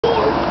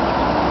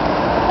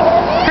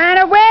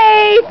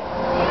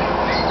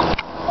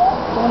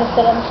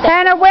sit on the step.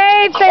 Hannah,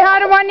 wave. Say hi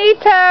to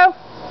Juanito.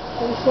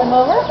 Can we swim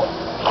over?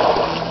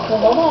 Well,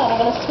 hold on. I'm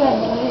going to swim.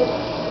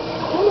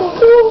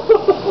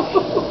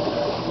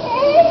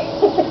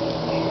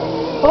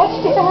 Watch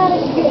the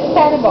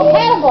cannonball.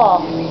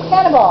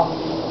 Cannonball.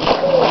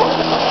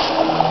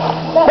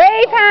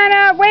 Wave,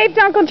 Hannah. Wave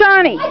to Uncle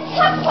Johnny. I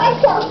tucked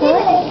myself in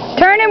it.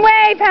 Turn and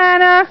wave,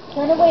 Hannah.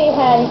 Turn away,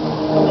 Hattie.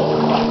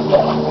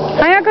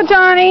 Hi, Uncle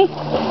Johnny.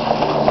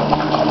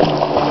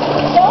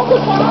 Show the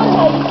John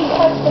how you can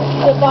touch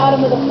the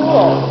bottom of the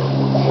pool.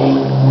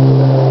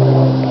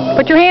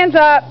 Put your hands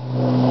up.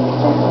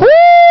 Woo!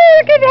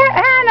 Look at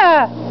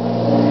Hannah.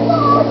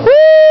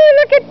 Woo!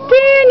 Look at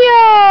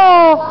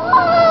Daniel.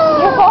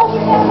 Your balls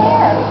are down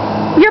there.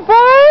 Your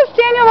balls?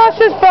 Daniel lost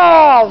his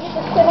balls.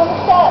 Just sit on the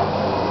step.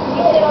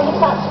 You sit on the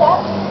top step.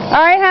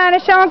 All right, Hannah,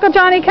 show Uncle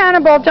Johnny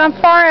Cannonball. Jump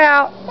far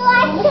out. So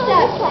I On the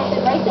step.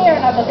 Sit right there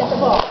and I'll look at the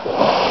ball.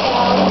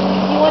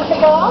 You want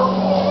your ball?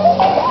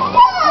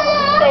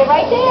 Stay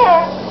right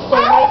there. Stay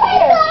right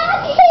there.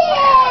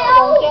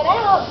 Don't get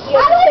out.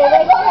 You have to stay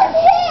right there.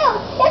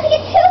 You have to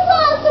get 2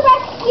 balls to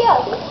rescue.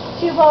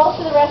 2 balls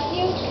to the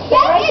rescue. Stay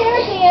right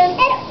there, Dan.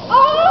 And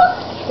all.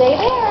 Stay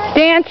there.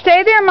 Dan,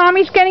 stay there.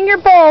 Mommy's getting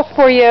your balls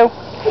for you.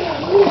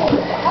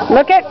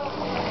 Look at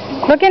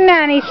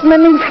Nanny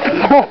swimming for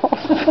the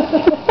balls.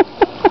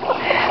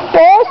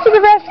 Balls to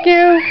the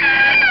rescue.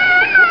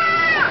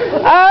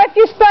 Oh, if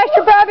you splash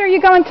your brother, you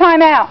go in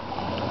timeout.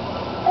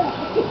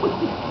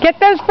 Get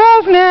those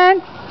balls,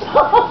 man.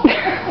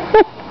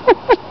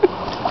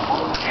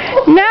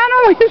 Nana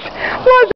was